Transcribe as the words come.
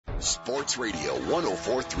Sports Radio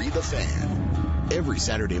 104.3 The Fan. Every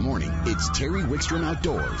Saturday morning, it's Terry Wickstrom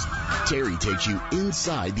Outdoors. Terry takes you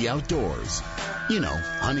inside the outdoors. You know,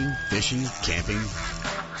 hunting, fishing, camping.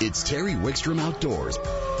 It's Terry Wickstrom Outdoors.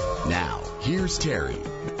 Now, here's Terry.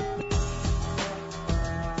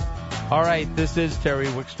 All right, this is Terry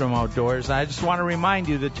Wickstrom Outdoors. I just want to remind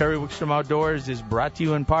you that Terry Wickstrom Outdoors is brought to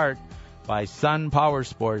you in part by Sun Power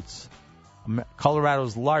Sports,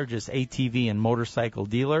 Colorado's largest ATV and motorcycle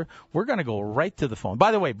dealer. We're going to go right to the phone.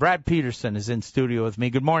 By the way, Brad Peterson is in studio with me.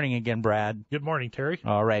 Good morning again, Brad. Good morning, Terry.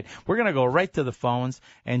 All right. We're going to go right to the phones.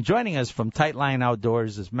 And joining us from Tightline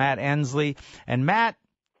Outdoors is Matt Ensley. And Matt,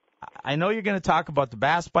 I know you're going to talk about the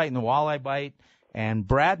bass bite and the walleye bite. And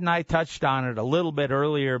Brad and I touched on it a little bit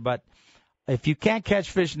earlier, but if you can't catch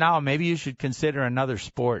fish now, maybe you should consider another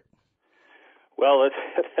sport. Well,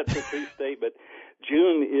 that's a true statement.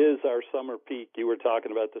 June is our summer peak. You were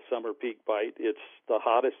talking about the summer peak bite. It's the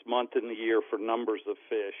hottest month in the year for numbers of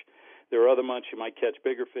fish. There are other months you might catch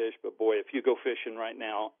bigger fish, but boy, if you go fishing right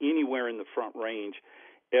now, anywhere in the Front Range,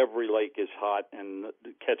 every lake is hot and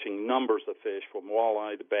catching numbers of fish, from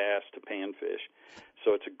walleye to bass to panfish.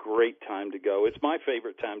 So it's a great time to go. It's my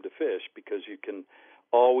favorite time to fish because you can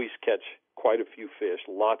always catch quite a few fish,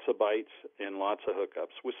 lots of bites and lots of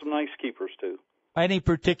hookups with some nice keepers too. Any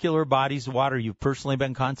particular bodies of water you've personally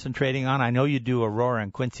been concentrating on? I know you do Aurora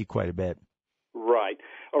and Quincy quite a bit. Right.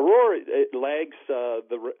 Aurora, it lags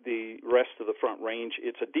the rest of the Front Range.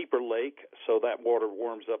 It's a deeper lake, so that water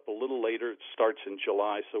warms up a little later. It starts in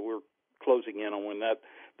July, so we're closing in on when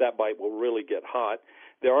that bite will really get hot.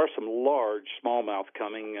 There are some large smallmouth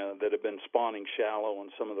coming that have been spawning shallow on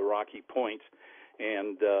some of the rocky points,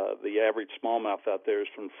 and the average smallmouth out there is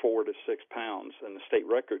from 4 to 6 pounds, and the state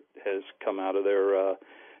record has come out of there a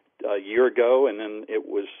year ago, and then it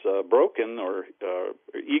was broken or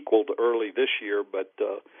equaled early this year, but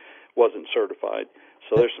wasn't certified.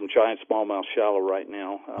 So there's some giant smallmouth shallow right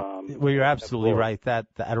now. Well, you're absolutely right. That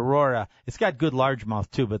at Aurora, it's got good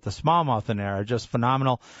largemouth too, but the smallmouth in there are just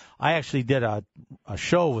phenomenal. I actually did a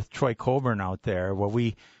show with Troy Coburn out there where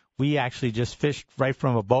we actually just fished right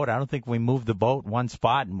from a boat. I don't think we moved the boat one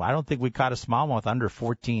spot, and I don't think we caught a smallmouth under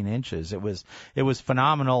 14 inches. It was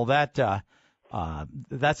phenomenal. That's on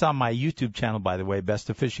my YouTube channel, by the way, Best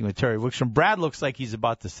of Fishing with Terry Wickstrom. Brad looks like he's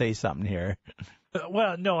about to say something here.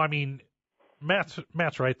 Well, no, I mean, Matt's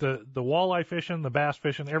right. The walleye fishing, the bass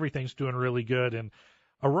fishing, everything's doing really good. And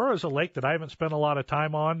Aurora's a lake that I haven't spent a lot of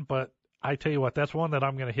time on, but I tell you what, that's one that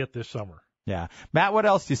I'm going to hit this summer. Yeah. Matt, what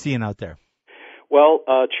else are you seeing out there? Well,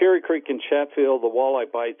 Cherry Creek and Chatfield, the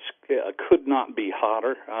walleye bites could not be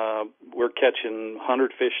hotter. We're catching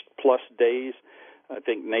 100 fish plus days. I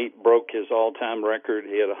think Nate broke his all-time record.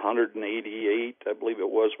 He had 188, I believe it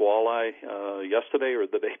was, walleye yesterday or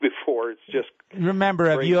the day before. It's just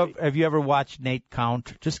remember, crazy. have you ever watched Nate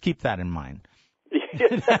count? Just keep that in mind.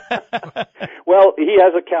 Well, he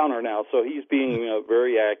has a counter now, so he's being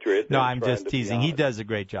very accurate. No, I'm just teasing. He does a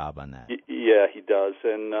great job on that. Yeah, he does.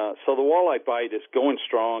 And so the walleye bite is going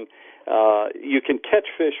strong. You can catch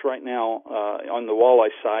fish right now on the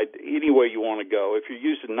walleye side any way you want to go. If you're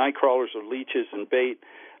using night crawlers or leeches and bait,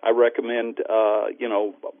 I recommend,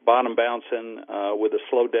 bottom bouncing with a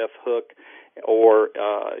slow death hook or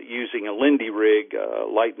using a Lindy rig,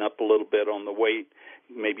 lighten up a little bit on the weight,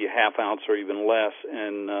 maybe a half ounce or even less,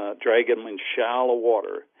 and drag them in shallow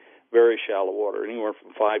water, very shallow water, anywhere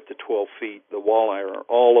from 5 to 12 feet. The walleye are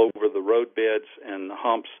all over the road beds and the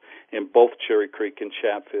humps in both Cherry Creek and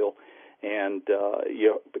Chatfield, and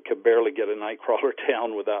you can barely get a night crawler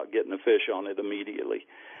down without getting a fish on it immediately.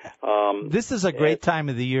 This is a great time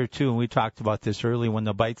of the year, too, and we talked about this early when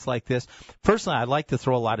the bite's like this. Personally, I like to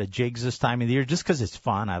throw a lot of jigs this time of the year just because it's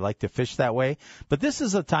fun. I like to fish that way. But this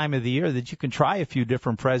is a time of the year that you can try a few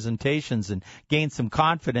different presentations and gain some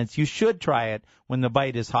confidence. You should try it when the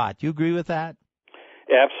bite is hot. Do you agree with that?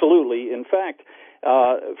 Absolutely. In fact,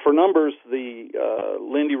 for numbers, the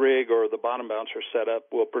Lindy rig or the bottom bouncer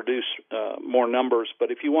setup will produce more numbers. But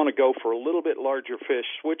if you want to go for a little bit larger fish,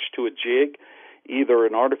 switch to a jig, either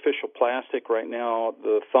an artificial plastic. Right now,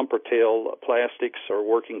 the thumper tail plastics are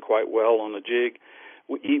working quite well on the jig.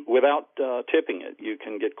 Without tipping it, you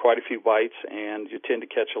can get quite a few bites, and you tend to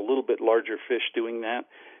catch a little bit larger fish doing that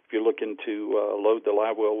if you're looking to load the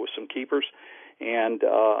live well with some keepers. And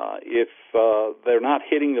if they're not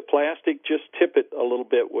hitting the plastic, just tip it a little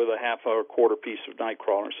bit with a half or quarter piece of night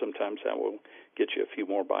crawler. Sometimes that will get you a few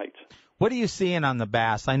more bites. What are you seeing on the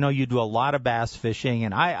bass? I know you do a lot of bass fishing,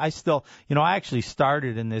 and I still, I actually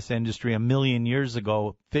started in this industry a million years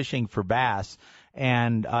ago fishing for bass.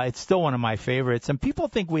 and it's still one of my favorites. And people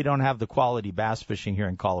think we don't have the quality bass fishing here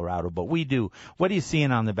in Colorado, but we do. What are you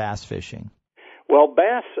seeing on the bass fishing? Well,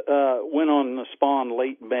 bass went on the spawn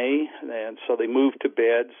late May, and so they moved to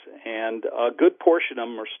beds, and a good portion of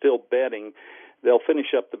them are still bedding. They'll finish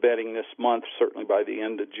up the bedding this month, certainly by the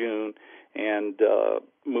end of June, and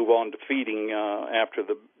move on to feeding after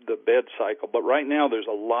the bed cycle. But right now there's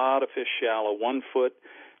a lot of fish shallow, 1 foot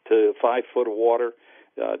to 5 foot of water.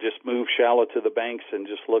 Just move shallow to the banks and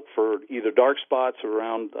just look for either dark spots or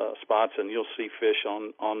round spots, and you'll see fish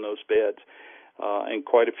on those beds. And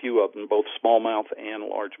quite a few of them, both smallmouth and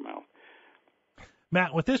largemouth.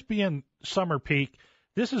 Matt, with this being summer peak,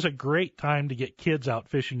 this is a great time to get kids out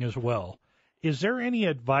fishing as well. Is there any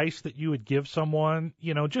advice that you would give someone,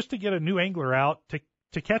 just to get a new angler out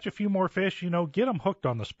to catch a few more fish, get them hooked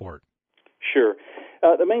on the sport? Sure.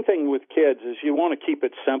 The main thing with kids is you want to keep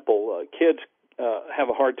it simple. Kids have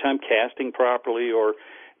a hard time casting properly or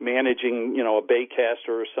managing, a bait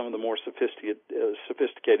caster or some of the more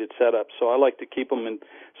sophisticated setups. So I like to keep them in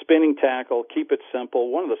spinning tackle, keep it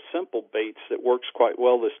simple. One of the simple baits that works quite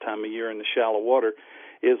well this time of year in the shallow water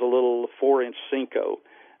is a little 4-inch Senko.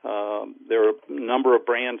 There are a number of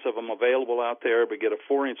brands of them available out there, but get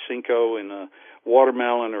a 4-inch Senko in a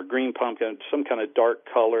watermelon or green pumpkin, some kind of dark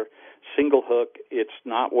color, single hook. It's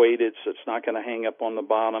not weighted, so it's not going to hang up on the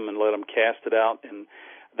bottom, and let them cast it out. And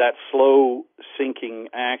that slow sinking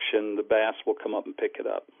action, the bass will come up and pick it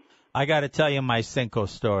up. I got to tell you my Senko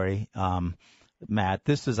story, Matt.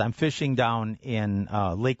 I'm fishing down in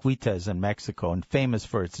Lake Huitas in Mexico, and famous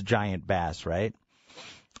for its giant bass, right?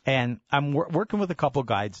 And I'm working with a couple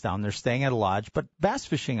guides down there, staying at a lodge. But bass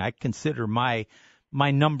fishing, I consider my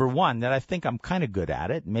number one, that I think I'm kind of good at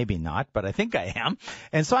it. Maybe not, but I think I am.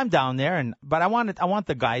 And so I'm down there, but I want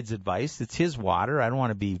the guide's advice. It's his water. I don't want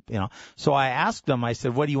to be, So I asked him, I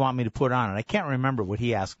said, what do you want me to put on? And I can't remember what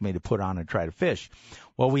he asked me to put on and try to fish.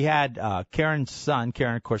 Well, we had Karen's son,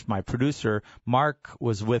 Karen, of course, my producer, Mark,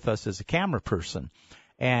 was with us as a camera person.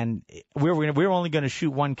 And we were only going to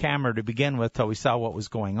shoot one camera to begin with till we saw what was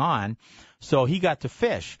going on. So he got to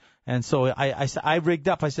fish. And so I rigged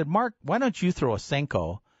up. I said, Mark, why don't you throw a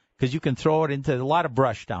Senko? Because you can throw it into a lot of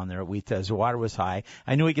brush down there at Huitas. The water was high.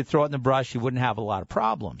 I knew he could throw it in the brush. He wouldn't have a lot of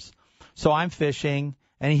problems. So I'm fishing,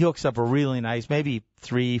 and he hooks up a really nice, maybe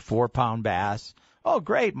 3-4 pound bass. Oh,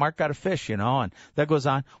 great. Mark got a fish, and that goes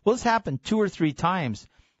on. Well, this happened 2 or 3 times.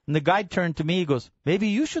 And the guide turned to me. He goes, maybe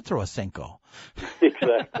you should throw a Senko.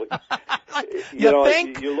 Exactly. You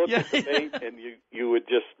look at the bait, and you would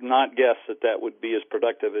just not guess that would be as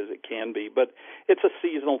productive as it can be. But it's a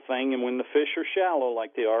seasonal thing, and when the fish are shallow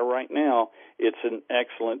like they are right now, it's an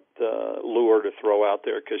excellent lure to throw out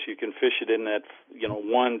there because you can fish it in that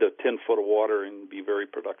 1 to 10 foot of water and be very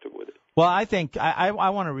productive with it. Well, I think I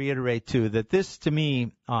want to reiterate too that this, to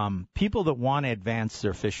me, people that want to advance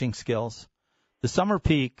their fishing skills, the summer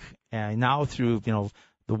peak, now through,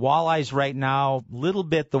 the walleyes right now, little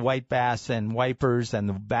bit the white bass and wipers, and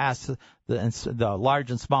the bass, the large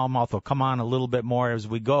and smallmouth will come on a little bit more as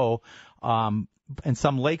we go, and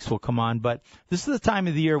some lakes will come on. But this is the time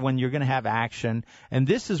of the year when you're going to have action, and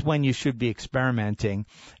this is when you should be experimenting.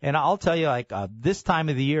 And I'll tell you, this time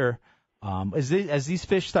of the year, as these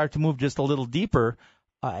fish start to move just a little deeper,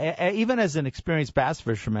 even as an experienced bass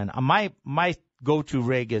fisherman, my go-to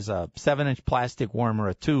rig is a 7-inch plastic worm or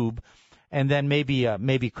a tube, and then maybe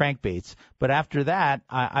crankbaits. But after that,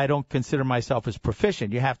 I don't consider myself as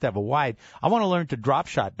proficient. You have to have a wide. I want to learn to drop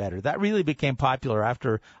shot better. That really became popular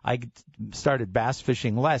after I started bass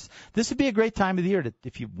fishing less. This would be a great time of the year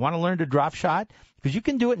if you want to learn to drop shot, because you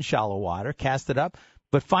can do it in shallow water, cast it up,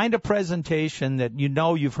 but find a presentation that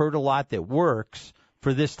you've heard a lot that works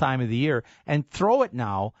for this time of the year, and throw it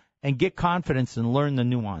now and get confidence and learn the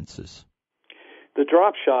nuances. The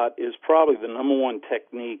drop shot is probably the number one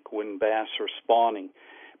technique when bass are spawning.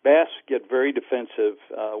 Bass get very defensive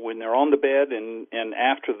when they're on the bed, and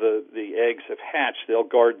after the eggs have hatched, they'll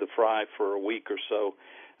guard the fry for a week or so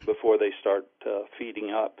before they start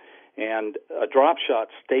feeding up. And a drop shot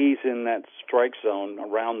stays in that strike zone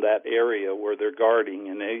around that area where they're guarding,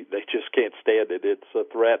 and they just can't stand it. It's a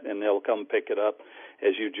threat, and they'll come pick it up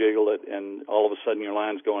as you jiggle it, and all of a sudden your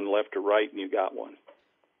line's going left or right, and you got one.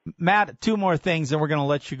 Matt, 2 more things, and we're going to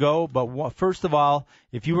let you go. But first of all,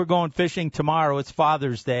 if you were going fishing tomorrow, it's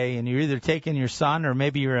Father's Day, and you're either taking your son or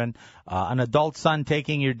maybe you're an adult son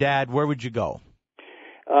taking your dad, where would you go?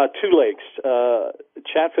 2 lakes,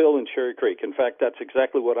 Chatfield and Cherry Creek. In fact, that's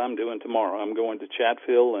exactly what I'm doing tomorrow. I'm going to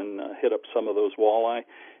Chatfield and hit up some of those walleye.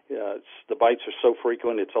 The bites are so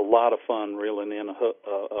frequent, it's a lot of fun reeling in a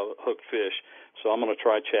hooked fish. So I'm going to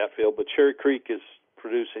try Chatfield, but Cherry Creek is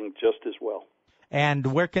producing just as well. And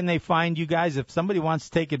where can they find you guys if somebody wants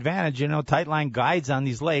to take advantage? Tightline guides on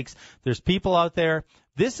these lakes. There's people out there.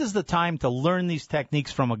 This is the time to learn these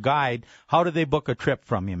techniques from a guide. How do they book a trip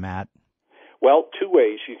from you, Matt? Well, two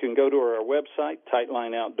ways. You can go to our website,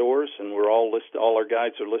 Tightline Outdoors, and we're all listed. All our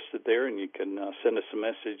guides are listed there, and you can send us a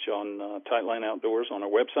message on Tightline Outdoors on our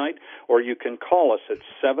website, or you can call us at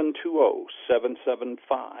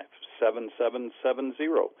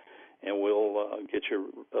 720-775-7770, and we'll get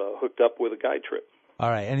you hooked up with a guide trip.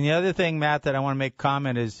 All right. And the other thing, Matt, that I want to make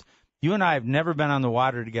comment is you and I have never been on the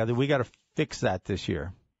water together. We got to fix that this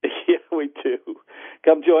year. Yeah, we do.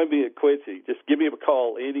 Come join me at Quincy. Just give me a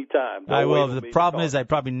call anytime. I will. The problem is I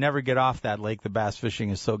probably never get off that lake. The bass fishing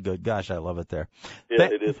is so good. Gosh, I love it there. Yeah,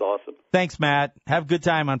 it is awesome. Thanks, Matt. Have a good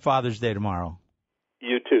time on Father's Day tomorrow.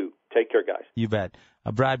 You too. Take care, guys. You bet.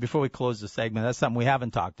 Brad, before we close the segment, that's something we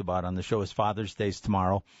haven't talked about on the show is Father's Day's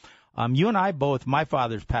tomorrow. You and I both, my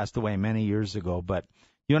father's passed away many years ago, but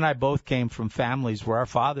you and I both came from families where our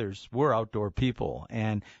fathers were outdoor people,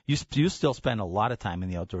 and you still spend a lot of time in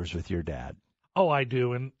the outdoors with your dad. Oh, I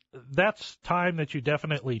do, and that's time that you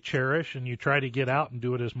definitely cherish, and you try to get out and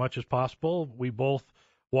do it as much as possible. We both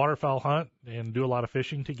waterfowl hunt and do a lot of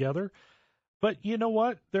fishing together. But you know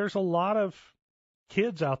what? There's a lot of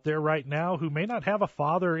kids out there right now who may not have a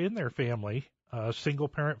father in their family,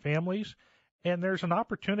 single-parent families, and there's an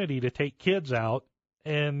opportunity to take kids out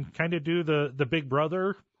and kind of do the big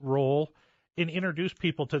brother role and introduce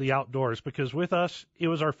people to the outdoors, because with us, it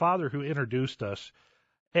was our father who introduced us.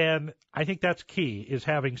 And I think that's key, is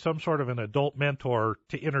having some sort of an adult mentor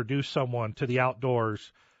to introduce someone to the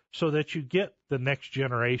outdoors so that you get the next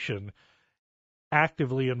generation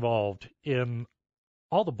actively involved in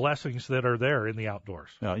all the blessings that are there in the outdoors.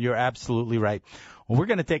 No, you're absolutely right. Well, we're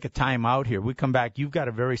going to take a time out here. We come back. You've got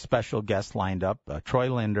a very special guest lined up,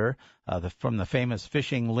 Troy Linder, from the famous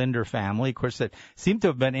Fishing Linder family. Of course, that seemed to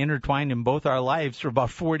have been intertwined in both our lives for about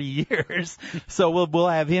 40 years. So we'll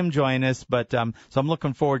have him join us. But so I'm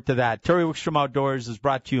looking forward to that. Terry Wickstrom Outdoors is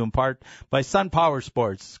brought to you in part by Sun Power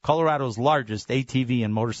Sports, Colorado's largest ATV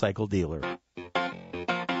and motorcycle dealer.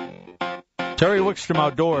 Terry Wickstrom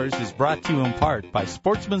Outdoors is brought to you in part by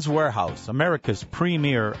Sportsman's Warehouse, America's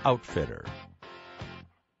premier outfitter.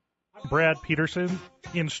 Brad Peterson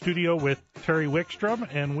in studio with Terry Wickstrom,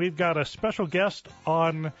 and we've got a special guest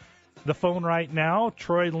on the phone right now,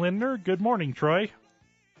 Troy Linder. Good morning, Troy.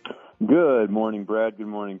 Good morning, Brad. Good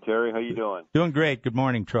morning, Terry. How you doing? Doing great. Good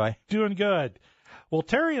morning, Troy. Doing good. Well,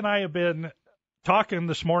 Terry and I have been talking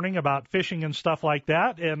this morning about fishing and stuff like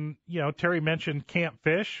that, and, Terry mentioned Camp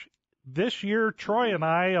Fish. This year, Troy and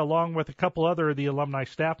I, along with a couple other of the alumni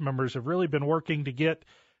staff members, have really been working to get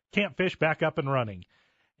Camp Fish back up and running.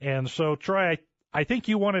 And so, Troy, I think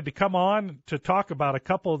you wanted to come on to talk about a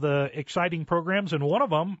couple of the exciting programs, and one of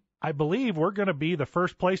them, I believe, we're going to be the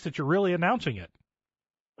first place that you're really announcing it.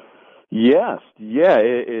 Yes. Yeah,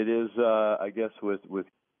 it is, I guess, with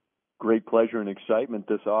great pleasure and excitement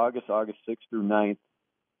this August 6th through 9th,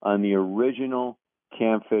 on the original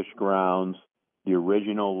Camp Fish grounds, the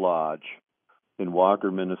original lodge in Walker,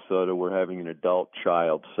 Minnesota. We're having an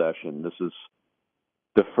adult-child session. This is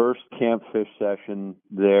the first Camp Fish session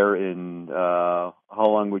there in, how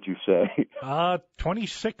long would you say?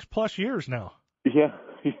 26 plus years now. Yeah,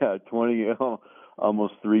 20,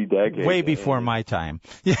 almost 3 decades. Way before my time.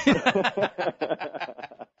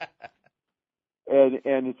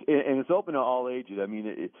 And it's open to all ages. I mean,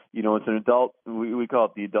 it's an adult, we call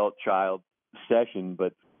it the adult-child session,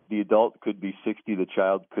 but the adult could be 60, the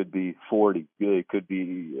child could be 40. It could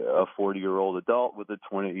be a 40-year-old adult with a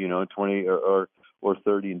 20 or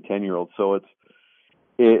 30 and 10-year-old. So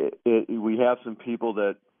we have some people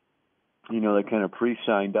that, that kind of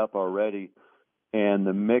pre-signed up already, and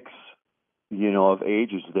the mix, of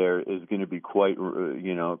ages there is going to be quite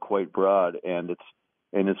broad, and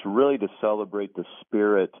it's really to celebrate the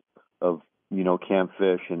spirit of Camp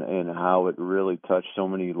Fish and how it really touched so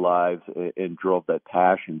many lives and drove that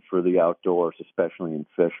passion for the outdoors, especially in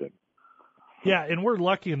fishing. Yeah, and we're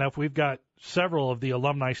lucky enough. We've got several of the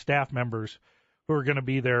alumni staff members who are going to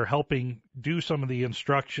be there helping do some of the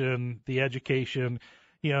instruction, the education.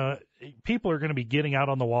 People are going to be getting out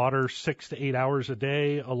on the water 6 to 8 hours a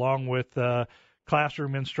day, along with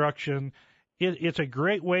classroom instruction. It's a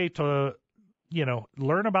great way to,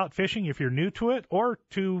 learn about fishing if you're new to it, or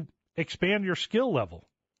to expand your skill level.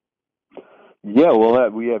 Yeah, we'll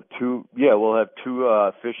have two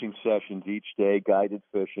fishing sessions each day, guided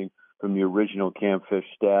fishing from the original Camp Fish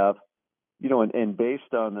staff. And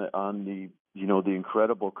based on the the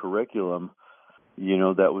incredible curriculum,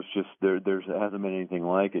 that was just there hasn't been anything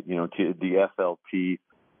like it. The FLP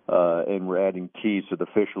and we're adding keys to the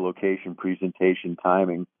fish location, presentation,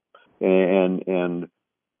 timing, and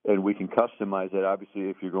we can customize it. Obviously,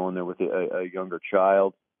 if you're going there with a younger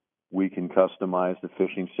child, we can customize the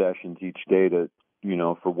fishing sessions each day to,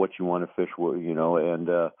 for what you want to fish,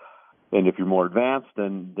 and if you're more advanced,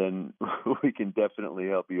 then we can definitely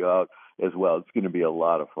help you out as well. It's going to be a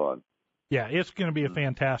lot of fun. Yeah, it's going to be a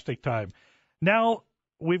fantastic time. Now,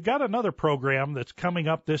 we've got another program that's coming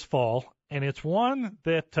up this fall, and it's one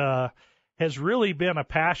that has really been a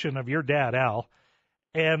passion of your dad, Al.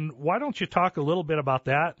 And why don't you talk a little bit about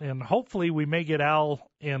that? And hopefully we may get Al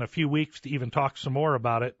in a few weeks to even talk some more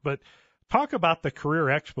about it. But talk about the Career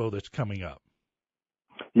Expo that's coming up.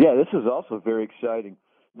 Yeah, this is also very exciting.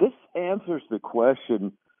 This answers the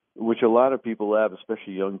question, which a lot of people have,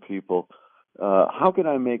 especially young people, how can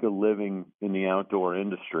I make a living in the outdoor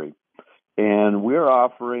industry? And we're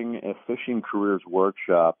offering a fishing careers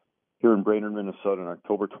workshop here in Brainerd, Minnesota on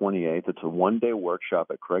October 28th. It's a one-day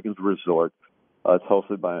workshop at Craigens Resort. It's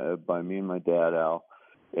hosted by me and my dad, Al.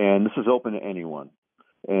 And this is open to anyone.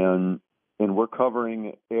 And we're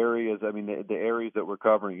covering areas, the areas that we're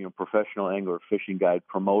covering, professional angler, fishing guide,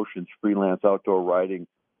 promotions, freelance outdoor writing,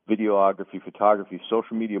 videography, photography,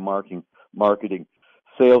 social media marketing,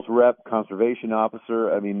 sales rep, conservation officer.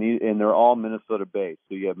 And they're all Minnesota-based.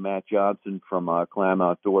 So you have Matt Johnson from Clam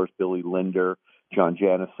Outdoors, Billy Linder, John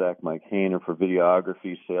Janicek, Mike Hayner for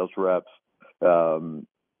videography, sales reps,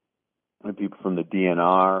 and people from the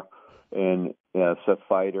DNR, and Seth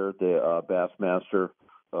Fighter, the Bassmaster,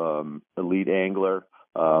 elite angler,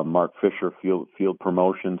 Mark Fisher, field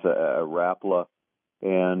promotions at Rapala,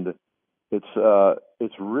 and it's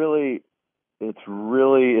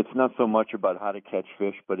not so much about how to catch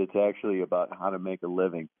fish, but it's actually about how to make a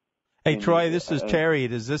living. Hey, Troy, this is Terry.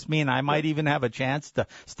 Does this mean I might even have a chance to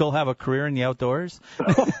still have a career in the outdoors?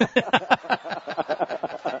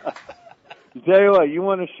 Tell you what, you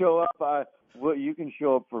want to show up, you can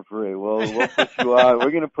show up for free. We'll put you on.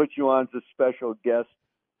 We're going to put you on as special guest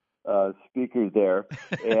speaker there,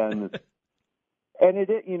 and you've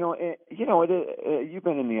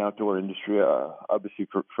been in the outdoor industry obviously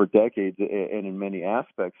for decades, and in many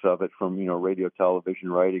aspects of it, from radio,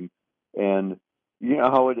 television, writing, and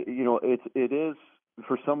how it is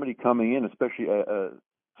for somebody coming in, especially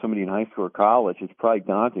somebody in high school or college. It's probably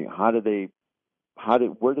daunting. Where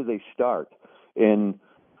do they start? And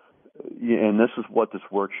this is what this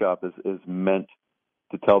workshop is meant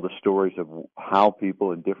to tell, the stories of how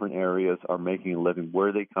people in different areas are making a living,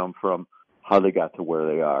 where they come from, how they got to where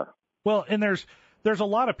they are. Well, and there's a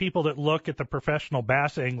lot of people that look at the professional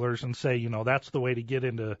bass anglers and say, that's the way to get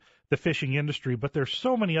into the fishing industry. But there's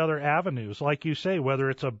so many other avenues, like you say, whether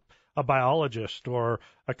it's a biologist or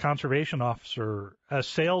a conservation officer, a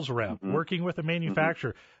sales rep, mm-hmm. working with a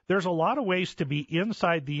manufacturer. Mm-hmm. There's a lot of ways to be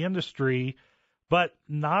inside the industry, but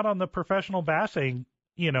not on the professional bass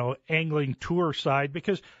angling tour side,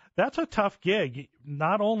 because that's a tough gig.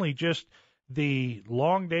 Not only just the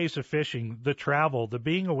long days of fishing, the travel, the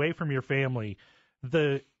being away from your family,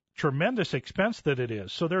 the tremendous expense that it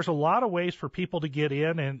is. So there's a lot of ways for people to get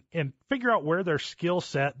in and figure out where their skill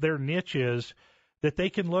set, their niche is, that they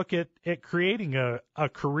can look at creating a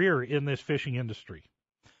career in this fishing industry.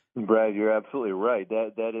 Brad, you're absolutely right.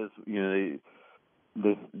 That is,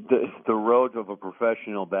 the road of a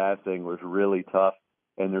professional bass angler is really tough,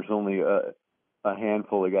 and there's only a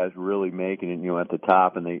handful of guys really making it, at the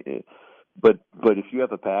top, and But if you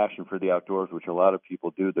have a passion for the outdoors, which a lot of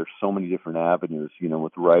people do, there's so many different avenues,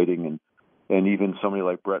 with writing, and even somebody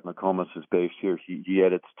like Brett McComas is based here. He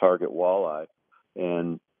edits Target Walleye,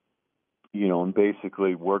 and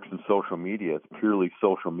basically works in social media. It's purely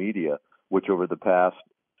social media, which over the past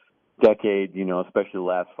decade, especially the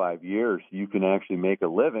last 5 years, you can actually make a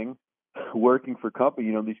living working for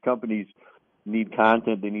companies. These companies need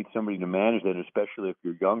content. They need somebody to manage that, especially if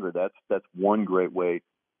you're younger. That's one great way,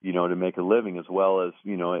 to make a living, as well as,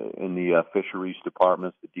 in the fisheries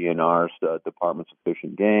departments, the DNRs, the departments of fish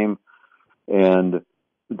and game. And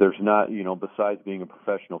there's not, besides being a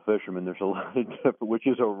professional fisherman, there's a lot of different, which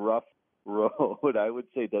is a rough road. I would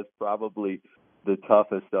say that's probably the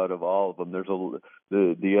toughest out of all of them. There's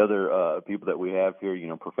the other people that we have here,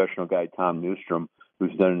 professional guide Tom Newstrom,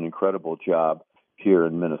 who's done an incredible job here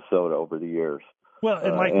in Minnesota over the years. Well,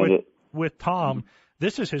 and with Tom,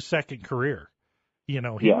 this is his second career.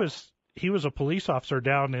 He was a police officer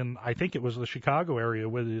down in, I think it was the Chicago area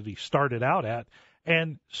where he started out at.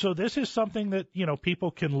 And so this is something that,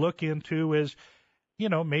 people can look into as,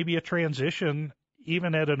 maybe a transition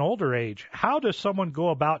even at an older age. How does someone go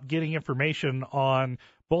about getting information on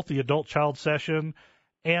both the adult child session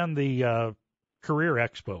and the Career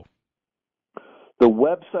Expo? The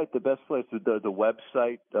website, the best place, the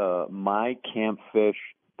website,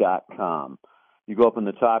 mycampfish.com. You go up on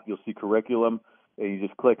the top, you'll see curriculum, and you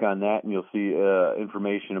just click on that, and you'll see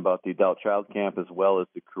information about the adult child camp as well as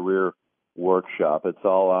the career workshop. It's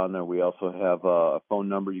all on there. We also have a phone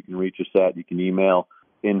number you can reach us at. You can email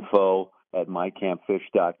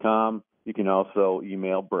info@mycampfish.com. You can also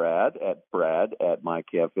email Brad at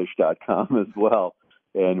mycampfish.com as well,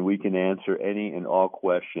 and we can answer any and all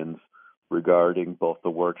questions regarding both the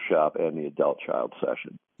workshop and the adult child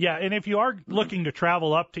session. Yeah, and if you are looking to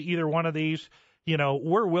travel up to either one of these,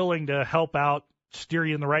 we're willing to help out, steer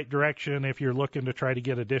you in the right direction if you're looking to try to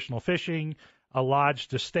get additional fishing, a lodge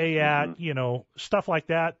to stay at, stuff like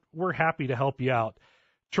that. We're happy to help you out.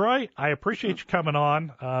 Troy, I appreciate you coming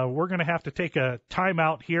on. We're going to have to take a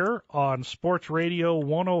timeout here on Sports Radio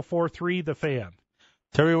 104.3 The Fan.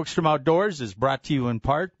 Terry Wickstrom Outdoors is brought to you in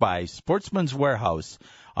part by Sportsman's Warehouse,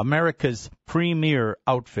 America's premier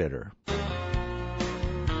outfitter.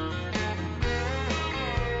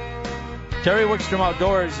 Terry Wickstrom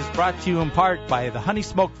Outdoors is brought to you in part by the Honey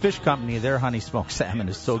Smoked Fish Company. Their honey smoked salmon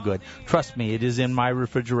is so good. Trust me, it is in my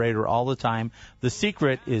refrigerator all the time. The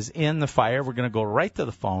secret is in the fire. We're going to go right to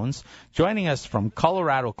the phones. Joining us from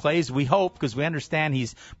Colorado Clays, we hope, because we understand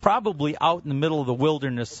he's probably out in the middle of the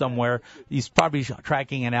wilderness somewhere. He's probably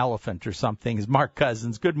tracking an elephant or something. Is Mark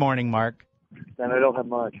Cousins. Good morning, Mark. And I don't have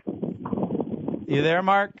much. You there,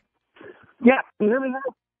 Mark? Yeah, can you hear me now?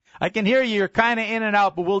 I can hear you. You're kind of in and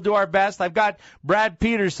out, but we'll do our best. I've got Brad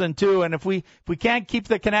Peterson, too, and if we can't keep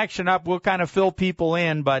the connection up, we'll kind of fill people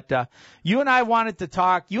in. But you and I wanted to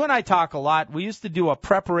talk. You and I talk a lot. We used to do a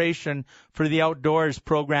preparation for the outdoors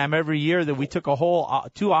program every year that we took a whole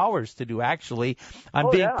 2 hours to do, actually,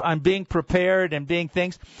 on being prepared and being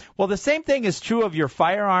things. Well, the same thing is true of your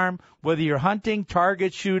firearm, whether you're hunting,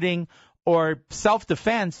 target shooting, or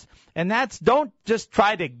self-defense, and that's don't just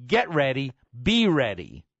try to get ready, be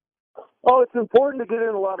ready. Oh, it's important to get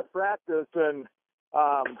in a lot of practice, and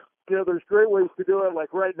there's great ways to do it.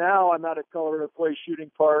 Like right now, I'm at a Colorado Clay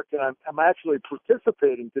Shooting Park, and I'm actually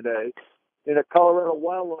participating today in a Colorado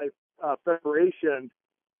Wildlife Federation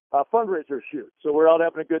fundraiser shoot. So we're out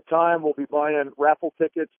having a good time. We'll be buying raffle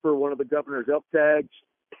tickets for one of the governor's elk tags,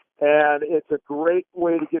 and it's a great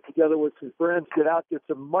way to get together with some friends, get out, get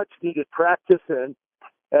some much-needed practice in,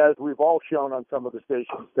 as we've all shown on some of the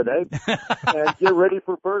stations today, and get ready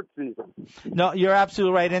for bird season. No, you're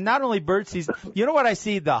absolutely right. And not only bird season, you know what I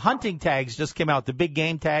see? The hunting tags just came out. The big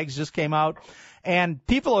game tags just came out. And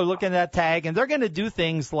people are looking at that tag, and they're going to do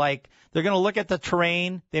things like they're going to look at the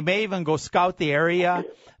terrain. They may even go scout the area.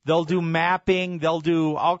 They'll do mapping. They'll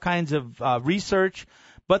do all kinds of research.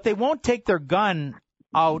 But they won't take their gun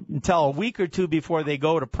out until a week or two before they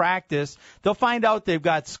go to practice. They'll find out they've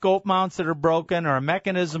got scope mounts that are broken or a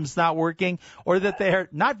mechanism's not working or that they're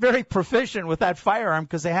not very proficient with that firearm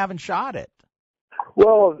because they haven't shot it.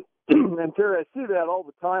 Well, and Terry, I see that all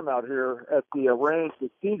the time out here at the range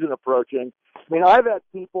with season approaching. I mean, I've had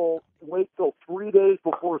people wait till 3 days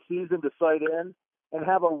before season to sight in and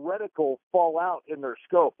have a reticle fall out in their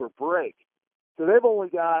scope or break. So they've only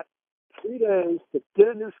got 3 days to get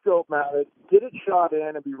a new scope mounted, get it shot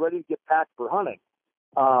in, and be ready to get packed for hunting.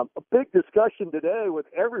 A big discussion today with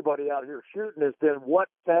everybody out here shooting has been, what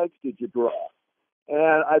tags did you draw?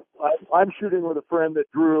 And I'm shooting with a friend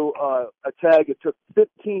that drew a tag it took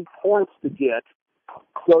 15 points to get.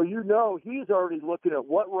 So he's already looking at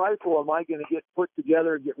what rifle am I going to get put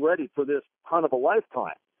together and get ready for this hunt of a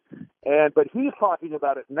lifetime. But he's talking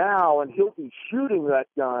about it now, and he'll be shooting that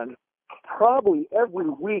gun probably every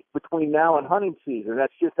week between now and hunting season.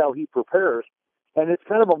 That's just how he prepares. And it's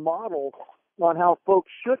kind of a model on how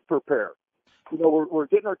folks should prepare. We're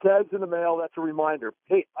getting our tags in the mail. That's a reminder.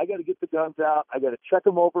 Hey, I got to get the guns out. I got to check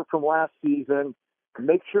them over from last season,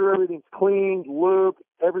 make sure everything's clean, lubed,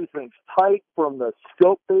 everything's tight from the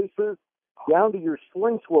scope bases down to your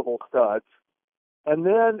sling swivel studs, and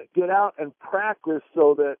then get out and practice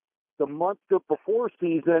so that the month before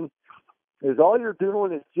season is all you're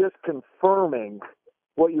doing is just confirming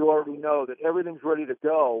what you already know, that everything's ready to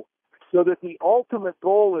go, so that the ultimate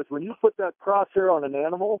goal is when you put that crosshair on an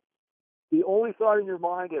animal, the only thought in your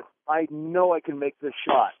mind is, I know I can make this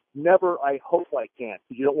shot. Never, I hope I can,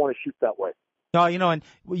 because you don't want to shoot that way. No, and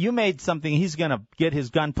you made something, he's going to get his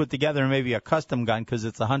gun put together, maybe a custom gun, because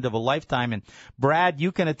it's a hunt of a lifetime. And Brad,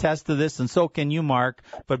 you can attest to this, and so can you, Mark.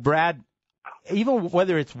 But Brad, even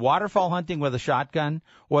whether it's waterfowl hunting with a shotgun,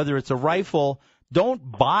 whether it's a rifle,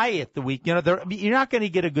 don't buy it the week. You're not going to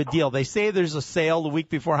get a good deal. They say there's a sale the week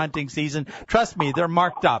before hunting season. Trust me, they're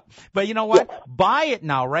marked up. But you know what? Buy it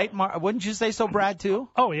now, right? Wouldn't you say so, Brad, too?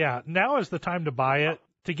 Oh, yeah. Now is the time to buy it,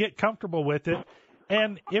 to get comfortable with it.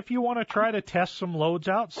 And if you want to try to test some loads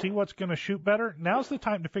out, see what's going to shoot better, now's the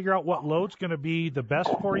time to figure out what load's going to be the best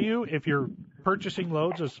for you if you're purchasing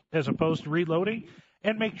loads as opposed to reloading,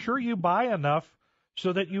 and make sure you buy enough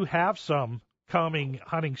so that you have some coming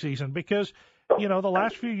hunting season. Because, the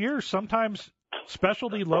last few years, sometimes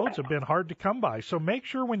specialty loads have been hard to come by. So make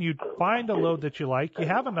sure when you find a load that you like, you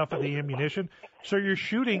have enough of the ammunition so you're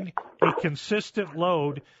shooting a consistent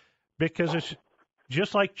load, because it's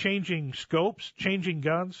just like changing scopes, changing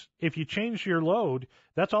guns. If you change your load,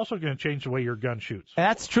 that's also going to change the way your gun shoots. And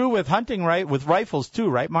that's true with hunting, right? With rifles too,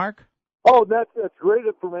 right, Mark? Oh, that's great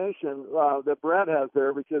information that Brad has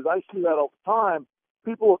there, because I see that all the time.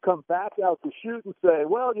 People will come back out to shoot and say,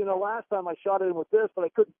 well, last time I shot in with this, but I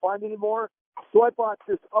couldn't find any more, so I bought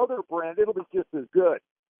this other brand. It'll be just as good.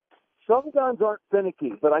 Some guns aren't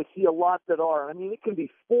finicky, but I see a lot that are. I mean, it can be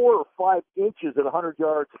 4 or 5 inches at 100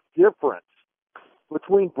 yards difference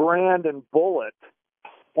between brand and bullet.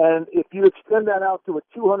 And if you extend that out to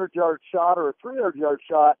a 200-yard shot or a 300-yard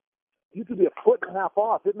shot, you could be 1.5 feet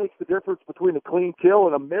off. It makes the difference between a clean kill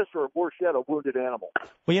and a miss, or worse yet, a wounded animal.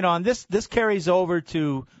 Well, and this carries over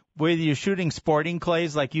to whether you're shooting sporting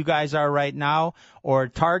clays like you guys are right now, or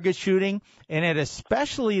target shooting, and it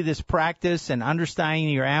especially this practice and understanding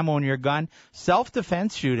your ammo and your gun,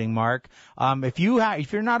 self-defense shooting, Mark. If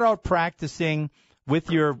you're not out practicing with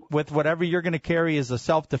whatever you're going to carry as a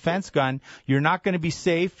self-defense gun, you're not going to be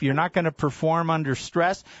safe. You're not going to perform under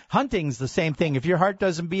stress. Hunting's the same thing. If your heart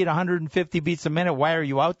doesn't beat 150 beats a minute, why are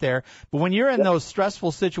you out there? But when you're in those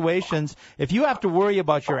stressful situations, if you have to worry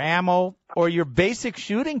about your ammo or your basic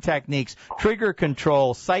shooting techniques, trigger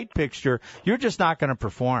control, sight picture, you're just not going to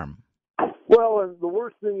perform. Well, and the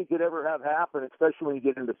worst thing you could ever have happen, especially when you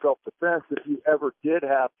get into self-defense, if you ever did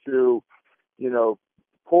have to,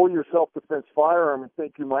 pull your self-defense firearm and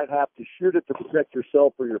think you might have to shoot it to protect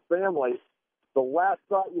yourself or your family, the last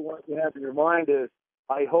thought you want to have in your mind is,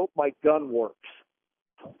 I hope my gun works.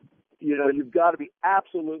 You've got to be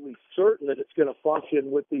absolutely certain that it's going to function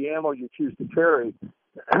with the ammo you choose to carry.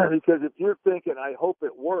 Because if you're thinking, I hope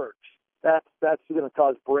it works, that's going to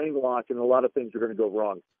cause brain lock, and a lot of things are going to go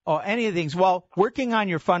wrong. Oh, any of the things. Well, working on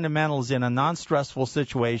your fundamentals in a non-stressful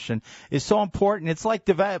situation is so important. It's like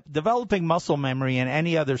developing muscle memory in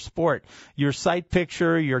any other sport. Your sight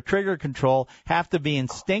picture, your trigger control have to be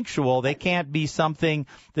instinctual. They can't be something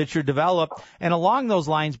that you're developed. And along those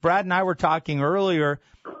lines, Brad and I were talking earlier,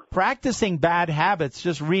 practicing bad habits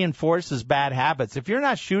just reinforces bad habits. If you're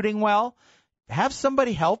not shooting well, have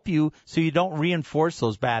somebody help you so you don't reinforce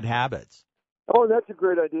those bad habits. Oh, that's a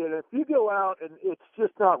great idea. And if you go out and it's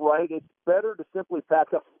just not right, it's better to simply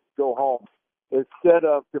pack up and go home instead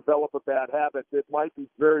of develop a bad habit that might be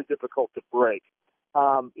very difficult to break.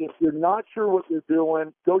 If you're not sure what you're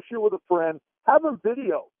doing, go shoot with a friend. Have them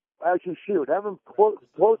video as you shoot. Have them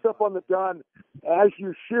close up on the gun as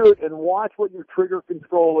you shoot and watch what your trigger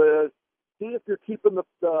control is. See if you're keeping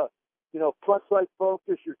the front sight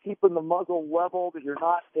focus, you're keeping the muzzle level, that you're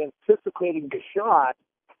not anticipating the shot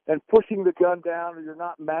and pushing the gun down, or you're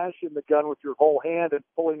not mashing the gun with your whole hand and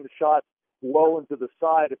pulling the shot low into the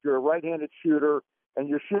side. If you're a right-handed shooter and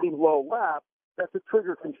you're shooting low left, that's a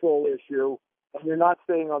trigger control issue, and you're not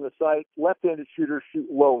staying on the sight. Left-handed shooters shoot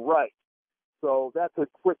low right. So that's a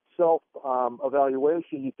quick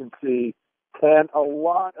self-evaluation you can see, and a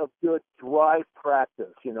lot of good dry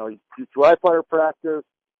practice. You do dry fire practice,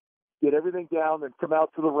 get everything down, then come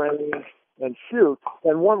out to the range and shoot.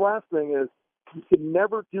 And one last thing is, you can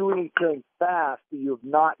never do anything fast that you have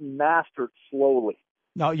not mastered slowly.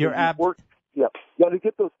 No, you're You got to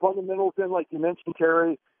get those fundamentals in, like you mentioned,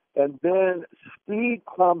 Terry, and then speed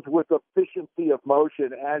comes with efficiency of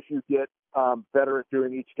motion as you get better at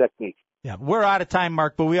doing each technique. Yeah, we're out of time,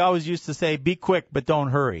 Mark, but we always used to say, be quick, but don't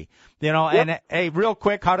hurry. And hey, real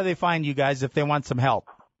quick, how do they find you guys if they want some help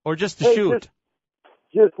or just to shoot?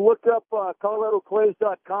 Just look up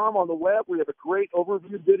ColoradoClays.com on the web. We have a great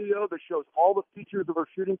overview video that shows all the features of our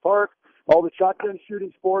shooting park, all the shotgun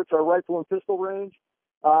shooting sports, our rifle and pistol range.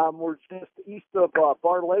 We're just east of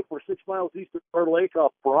Bar Lake. We're 6 miles east of Bar Lake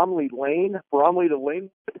off Bromley to Lane.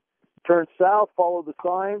 Turn south, follow the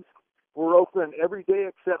signs. We're open every day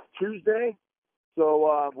except Tuesday.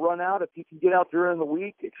 So run out if you can get out during the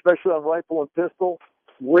week, especially on rifle and pistol.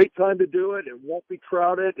 Great time to do it. It won't be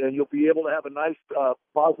crowded, and you'll be able to have a nice,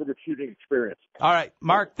 positive shooting experience. All right,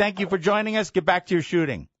 Mark, thank you for joining us. Get back to your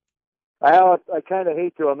shooting. I kind of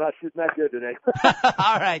hate to. I'm not shooting that good today.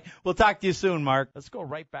 All right. We'll talk to you soon, Mark. Let's go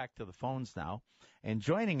right back to the phones now. And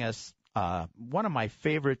joining us, one of my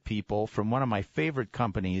favorite people from one of my favorite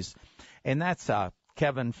companies, and that's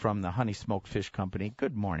Kevin from the Honey Smoked Fish Company.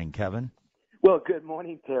 Good morning, Kevin. Well, good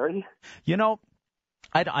morning, Terry.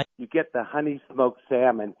 You get the honey smoked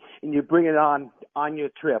salmon, and you bring it on your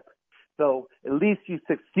trip. So at least you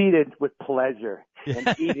succeeded with pleasure in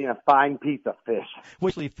eating a fine piece of fish. We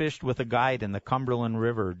actually fished with a guide in the Cumberland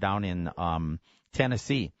River down in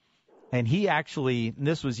Tennessee. And he actually, and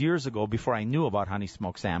this was years ago before I knew about honey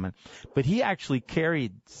smoked salmon, but he actually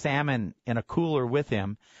carried salmon in a cooler with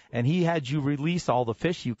him, and he had you release all the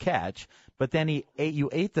fish you catch, but then you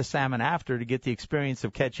ate the salmon after to get the experience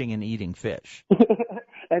of catching and eating fish.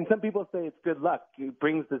 And some people say it's good luck. It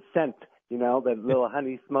brings the scent, the little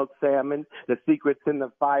honey smoked salmon, the secrets in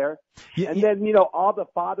the fire. And then, all the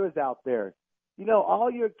fathers out there,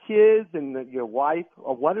 all your kids and your wife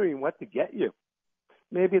are wondering what to get you.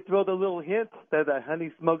 Maybe throw the little hint that a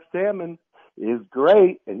honey smoked salmon is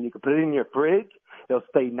great, and you can put it in your fridge. It'll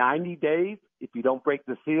stay 90 days if you don't break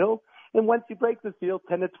the seal. And once you break the seal,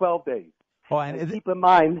 10 to 12 days. Oh, and keep in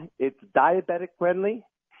mind, it's diabetic friendly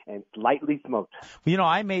and lightly smoked.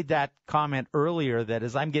 I made that comment earlier that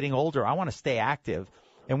as I'm getting older, I want to stay active.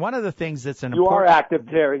 And one of the things that's You are active,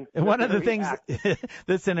 Terry. And one of the things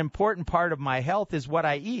that's an important part of my health is what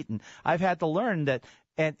I eat. And I've had to learn that,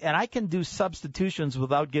 and I can do substitutions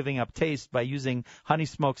without giving up taste by using honey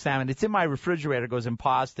smoked salmon. It's in my refrigerator. It goes in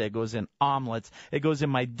pasta. It goes in omelets. It goes in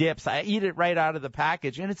my dips. I eat it right out of the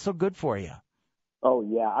package, and it's so good for you. Oh,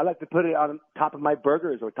 yeah. I like to put it on top of my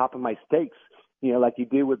burgers or top of my steaks. Like you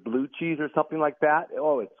do with blue cheese or something like that.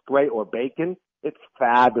 Oh, it's great. Or bacon. It's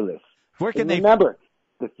fabulous. Remember,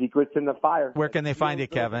 the secret's in the fire. Where can they find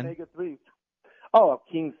it, Kevin? Omega-3s. Oh,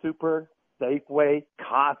 King Super, Safeway,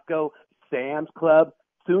 Costco, Sam's Club,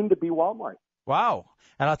 soon to be Walmart. Wow.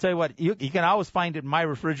 And I'll tell you what, you can always find it in my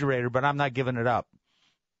refrigerator, but I'm not giving it up.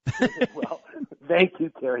 Well, thank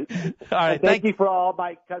you, Terry. All right. Thank you for all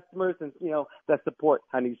my customers and, that support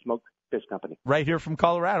Honey Smoked Fish Company. Right here from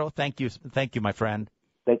Colorado. Thank you. Thank you, my friend.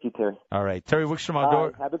 Thank you, Terry. All right. Terry Wickstrom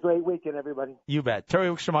Outdoors. Have a great weekend, everybody. You bet. Terry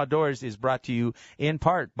Wickstrom Outdoors is brought to you in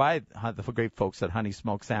part by the great folks at Honey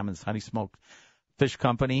Smoked Salmon's Honey Smoked Fish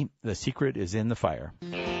Company. The secret is in the fire.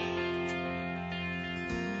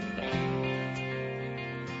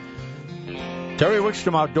 Terry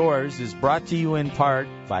Wickstrom Outdoors is brought to you in part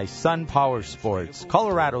by Sun Power Sports,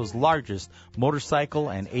 Colorado's largest motorcycle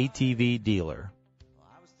and ATV dealer.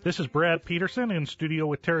 This is Brad Peterson in studio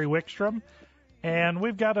with Terry Wickstrom, and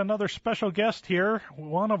we've got another special guest here,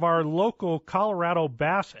 one of our local Colorado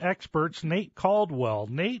bass experts, Nate Caldwell.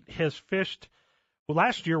 Nate has fished,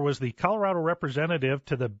 last year was the Colorado representative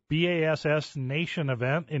to the BASS Nation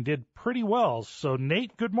event and did pretty well. So,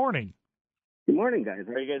 Nate, good morning. Good morning, guys.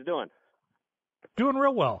 How are you guys doing? Doing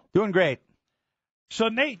real well. Doing great. So,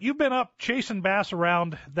 Nate, you've been up chasing bass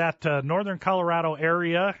around that northern Colorado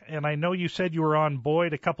area, and I know you said you were on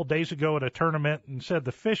Boyd a couple days ago at a tournament and said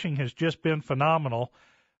the fishing has just been phenomenal.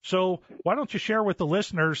 So why don't you share with the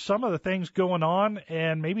listeners some of the things going on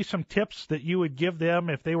and maybe some tips that you would give them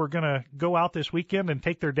if they were going to go out this weekend and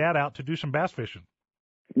take their dad out to do some bass fishing?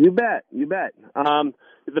 You bet.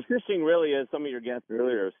 The fishing really, as some of your guests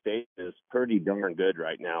earlier have stated, is pretty darn good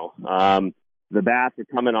right now. The bass are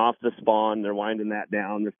coming off the spawn. They're winding that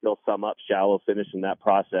down. There's still some up shallow, finishing that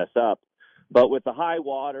process up. But with the high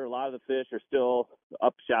water, a lot of the fish are still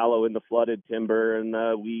up shallow in the flooded timber and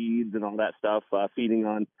the weeds and all that stuff, feeding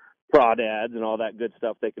on crawdads and all that good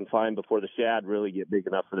stuff they can find before the shad really get big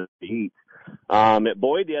enough for them to eat. At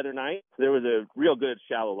Boyd the other night, there was a real good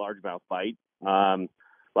shallow largemouth bite. A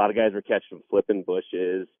lot of guys were catching them flipping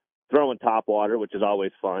bushes, throwing top water, which is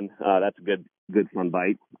always fun. That's a good fun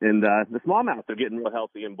bite. And the smallmouth are getting real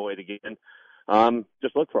healthy in Boyd again.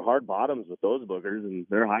 Just look for hard bottoms with those boogers, and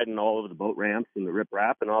they're hiding all over the boat ramps and the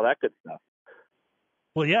riprap and all that good stuff.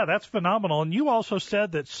 Well, yeah, that's phenomenal. And you also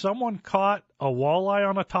said that someone caught a walleye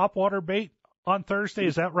on a topwater bait on Thursday.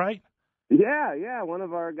 Is that right? Yeah. One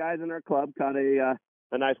of our guys in our club caught a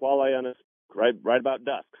nice walleye on us right about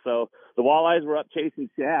dusk. So the walleyes were up chasing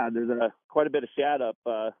shad. There's quite a bit of shad up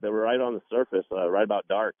that were right on the surface right about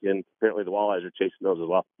dark, and apparently the walleyes are chasing those as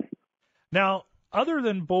well. Now, other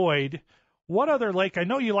than Boyd, what other lake? I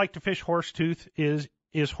know you like to fish Horsetooth. Is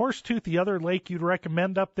Horsetooth the other lake you'd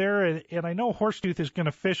recommend up there? And I know Horsetooth is going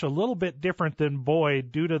to fish a little bit different than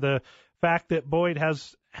Boyd due to the fact that Boyd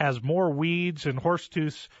has more weeds and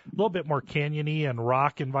Horsetooth's a little bit more canyony and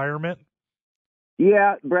rock environment.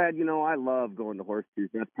 Yeah, Brad, I love going to Horsetooth.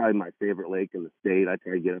 That's probably my favorite lake in the state. I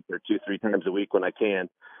try to get up there 2-3 times a week when I can.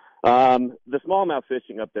 The smallmouth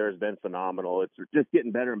fishing up there has been phenomenal. It's just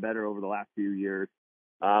getting better and better over the last few years.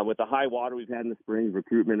 With the high water we've had in the springs,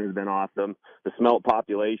 recruitment has been awesome. The smelt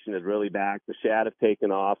population is really back. The shad have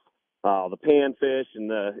taken off. The panfish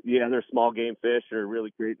and the other small game fish are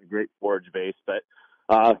really creating a great forage base. But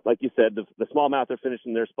like you said, the smallmouth are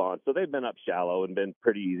finishing their spawn. So they've been up shallow and been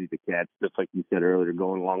pretty easy to catch, just like you said earlier,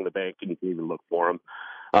 going along the bank, and you can even look for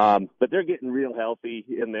them. But they're getting real healthy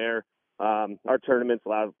in there. Our tournaments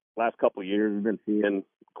last couple of years, we've been seeing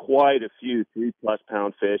quite a few 3+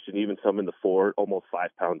 pound fish, and even some in the 4, almost 5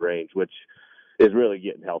 pound range, which is really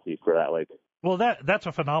getting healthy for that lake. Well, that's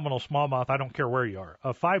a phenomenal smallmouth. I don't care where you are.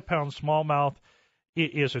 A 5 pound smallmouth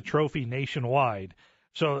is a trophy nationwide.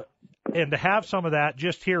 So, and to have some of that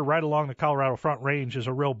just here right along the Colorado Front Range is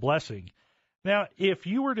a real blessing. Now, if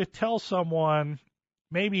you were to tell someone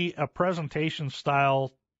maybe a presentation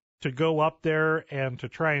style to go up there and to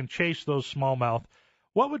try and chase those smallmouth,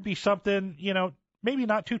 what would be something, maybe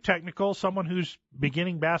not too technical, someone who's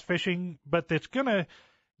beginning bass fishing, but that's going to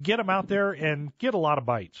get them out there and get a lot of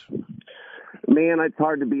bites? Man, it's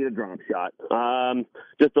hard to beat a drop shot.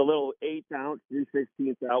 Just a little 8-ounce,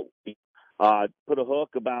 3/16 out. Put a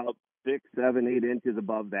hook about 6, 7, 8 inches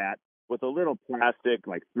above that with a little plastic,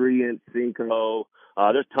 like 3-inch Senko.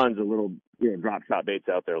 There's tons of little, drop shot baits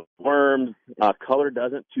out there. Worms, color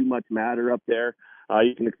doesn't too much matter up there.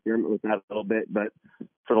 You can experiment with that a little bit, but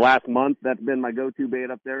for the last month, that's been my go-to bait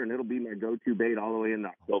up there, and it'll be my go-to bait all the way into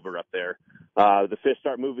October up there. The fish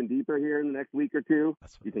start moving deeper here in the next week or two.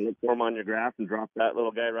 You can look for them on your graph and drop that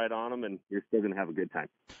little guy right on them, and you're still going to have a good time.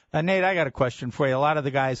 Nate, I got a question for you. A lot of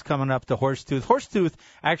the guys coming up to Horsetooth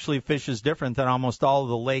actually fishes different than almost all of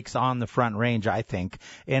the lakes on the Front Range, I think.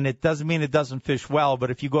 And it doesn't mean it doesn't fish well,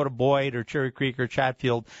 but if you go to Boyd or Cherry Creek or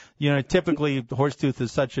Chatfield, typically Horsetooth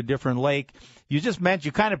is such a different lake. You just meant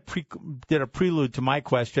you kind of did a prelude to my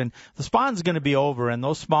question. The spawn's going to be over, and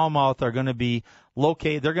those smallmouth are going to be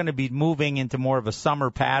located. They're going to be moving into more of a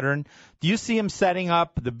summer pattern. Do you see them setting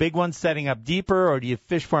up, the big ones setting up deeper, or do you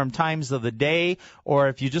fish for them times of the day? Or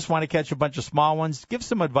if you just want to catch a bunch of small ones, give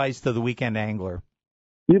some advice to the weekend angler.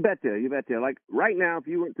 You betcha. Like right now, if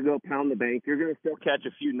you went to go pound the bank, you're going to still catch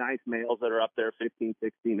a few nice males that are up there, 15,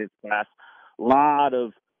 16-inch class. A lot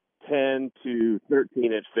of 10 to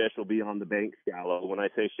 13-inch fish will be on the bank shallow. When I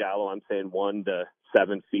say shallow, I'm saying 1 to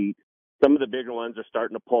 7 feet. Some of the bigger ones are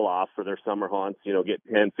starting to pull off for their summer haunts, get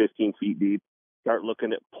 10, 15 feet deep, start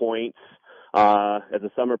looking at points. As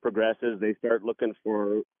the summer progresses, they start looking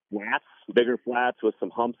for flats, bigger flats with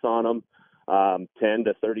some humps on them, 10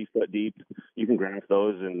 to 30 foot deep. You can graph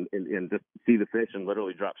those and just see the fish and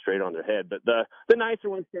literally drop straight on their head. But the nicer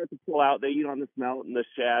ones start to pull out. They eat on the smelt and the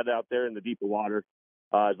shad out there in the deeper water.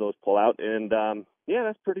 As those pull out, and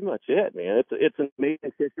that's pretty much it, man. It's an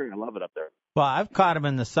amazing fishery, and I love it up there. Well, I've caught them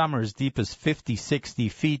in the summer as deep as 50, 60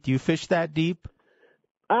 feet. Do you fish that deep?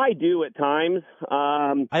 I do at times.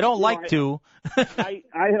 I don't like to. I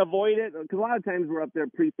avoid it because a lot of times we're up there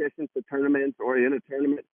pre-fishing for tournaments or in a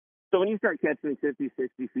tournament. So when you start catching 50,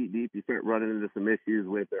 60 feet deep, you start running into some issues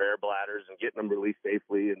with their air bladders and getting them released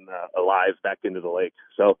safely and alive back into the lake.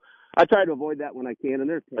 So I try to avoid that when I can, and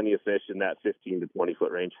there's plenty of fish in that 15 to 20-foot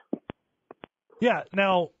range. Yeah.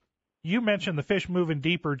 Now, you mentioned the fish moving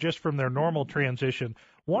deeper just from their normal transition.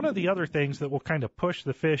 One of the other things that will kind of push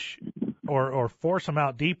the fish or force them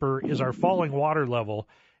out deeper is our falling water level.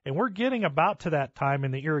 And we're getting about to that time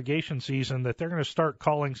in the irrigation season that they're going to start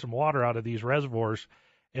calling some water out of these reservoirs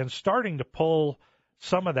and starting to pull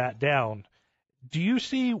some of that down. Do you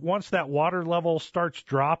see once that water level starts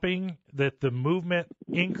dropping that the movement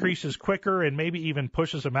increases quicker and maybe even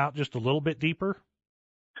pushes them out just a little bit deeper?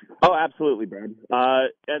 Oh, absolutely, Brad.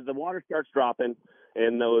 As the water starts dropping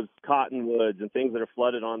and those cottonwoods and things that are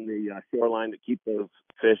flooded on the shoreline that keep those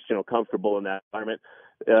fish, comfortable in that environment,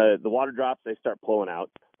 the water drops, they start pulling out.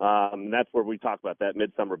 And that's where we talk about that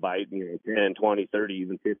midsummer bite, 10, 20, 30,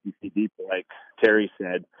 even 50 feet deep, like Terry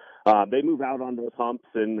said. They move out on those humps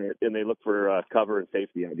and they look for cover and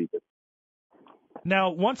safety out deep.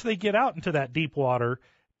 Now, once they get out into that deep water,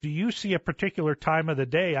 do you see a particular time of the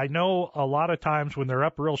day? I know a lot of times when they're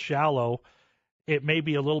up real shallow, it may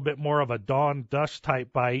be a little bit more of a dawn dusk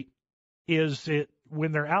type bite. Is it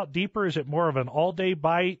when they're out deeper? Is it more of an all-day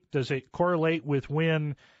bite? Does it correlate with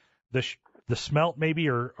when the smelt maybe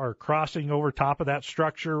are crossing over top of that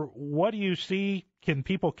structure? What do you see? Can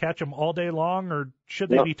people catch them all day long, or should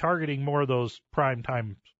they be targeting more of those prime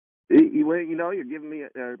times? You're giving me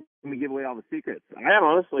give away all the secrets. I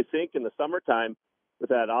honestly think in the summertime with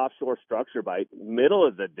that offshore structure bite, middle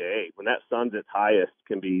of the day when that sun's its highest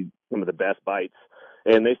can be some of the best bites.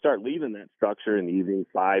 And they start leaving that structure in the evening,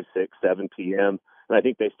 5, 6, 7 p.m. And I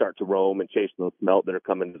think they start to roam and chase those smelt that are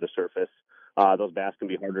coming to the surface. Those bass can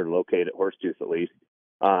be harder to locate at Horsetooth at least.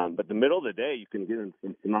 But the middle of the day, you can get in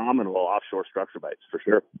some phenomenal offshore structure bites for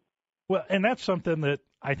sure. Well, and that's something that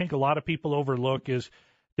I think a lot of people overlook is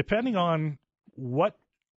depending on what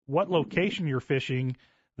what location you're fishing,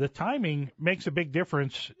 the timing makes a big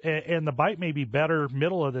difference, and the bite may be better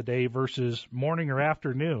middle of the day versus morning or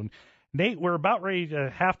afternoon. Nate, we're about ready to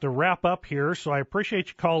have to wrap up here, so I appreciate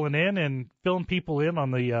you calling in and filling people in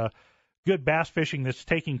on the good bass fishing that's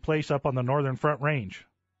taking place up on the Northern Front Range.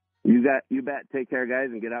 You bet. Take care, guys,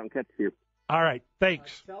 and get out and catch a few. All right,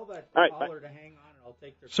 thanks. Tell that All right, caller to hang on, and I'll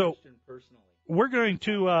take their So, question personally. We're going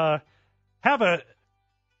to have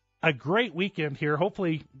a great weekend here.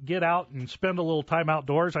 Hopefully get out and spend a little time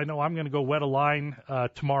outdoors. I know I'm going to go wet a line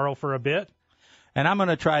tomorrow for a bit. And I'm going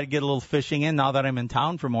to try to get a little fishing in now that I'm in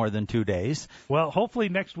town for more than 2 days. Well, hopefully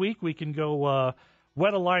next week we can go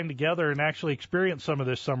wet a line together and actually experience some of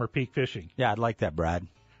this summer peak fishing. Yeah, I'd like that, Brad.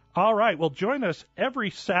 All right. Well, join us every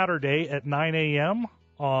Saturday at 9 a.m.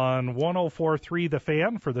 on 104.3 The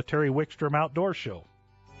Fan for the Terry Wickstrom Outdoor Show.